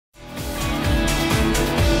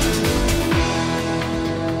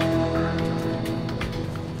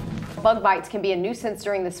Bug bites can be a nuisance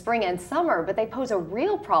during the spring and summer, but they pose a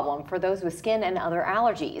real problem for those with skin and other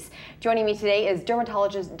allergies. Joining me today is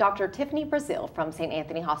dermatologist Dr. Tiffany Brazil from St.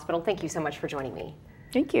 Anthony Hospital. Thank you so much for joining me.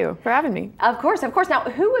 Thank you for having me. Of course, of course. Now,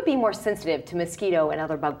 who would be more sensitive to mosquito and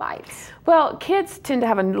other bug bites? Well, kids tend to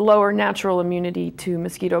have a lower natural immunity to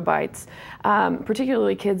mosquito bites,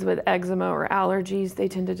 particularly kids with eczema or allergies. They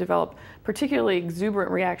tend to develop particularly exuberant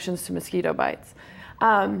reactions to mosquito bites.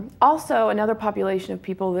 Also, another population of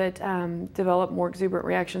people that develop more exuberant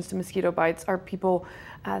reactions to mosquito bites are people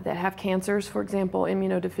that have cancers, for example,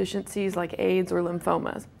 immunodeficiencies like AIDS or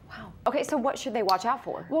lymphomas. Wow. Okay, so what should they watch out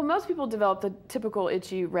for? Well, most people develop the typical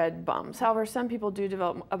itchy red bumps. However, some people do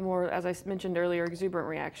develop a more, as I mentioned earlier, exuberant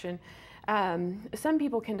reaction. Some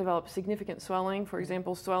people can develop significant swelling, for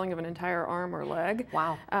example, swelling of an entire arm or leg.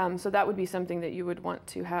 Wow. So that would be something that you would want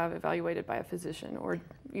to have evaluated by a physician or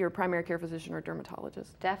your primary care physician or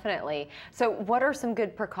dermatologist. Definitely. So what are some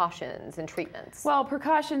good precautions and treatments? Well,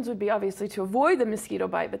 precautions would be obviously to avoid the mosquito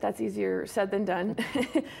bite, but that's easier said than done.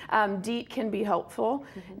 DEET can be helpful.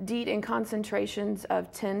 DEET in concentrations of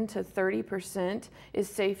 10 to 30% is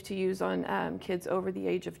safe to use on kids over the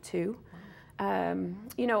age of 2.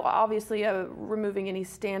 You know, obviously removing any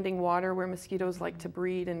standing water where mosquitoes like to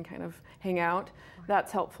breed and kind of hang out,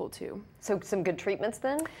 that's helpful too. So some good treatments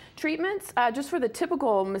then? Treatments, just for the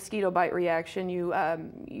typical mosquito bite reaction, you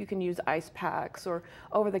can use ice packs or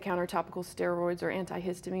over-the-counter topical steroids or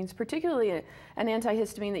antihistamines. Particularly an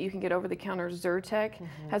antihistamine that you can get over-the-counter, Zyrtec,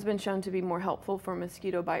 has been shown to be more helpful for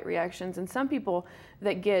mosquito bite reactions. And some people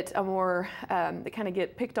that get a more, that kind of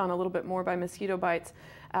get picked on a little bit more by mosquito bites,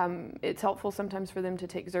 it's helpful sometimes for them to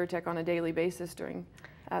take Zyrtec on a daily basis during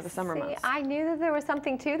the summer months. I knew that there was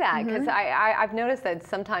something to that because I've noticed that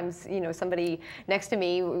sometimes, you know, somebody next to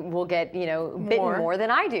me will get, you know, bitten more than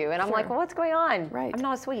I do. And I'm like, well, what's going on? Right. I'm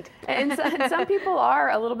not sweet. And some people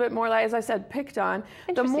are a little bit more, like, as I said, picked on.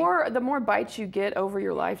 The more bites you get over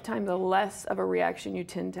your lifetime, the less of a reaction you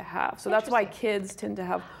tend to have. So that's why kids tend to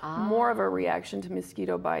have more of a reaction to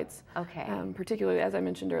mosquito bites. Okay. Particularly, as I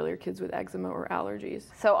mentioned earlier, kids with eczema or allergies.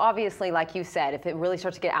 So obviously, like you said, if it really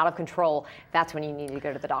starts to get out of control, that's when you need to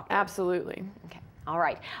go to the doctor. Absolutely. Okay. All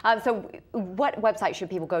right. So what website should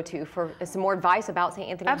people go to for some more advice about St.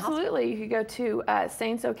 Anthony Hospital? Absolutely. You could go to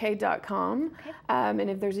saintsok.com. Okay.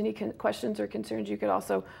 And if there's any questions or concerns, you could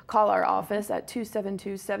also call our office at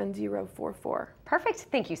 272-7044. Perfect.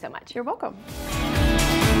 Thank you so much. You're welcome.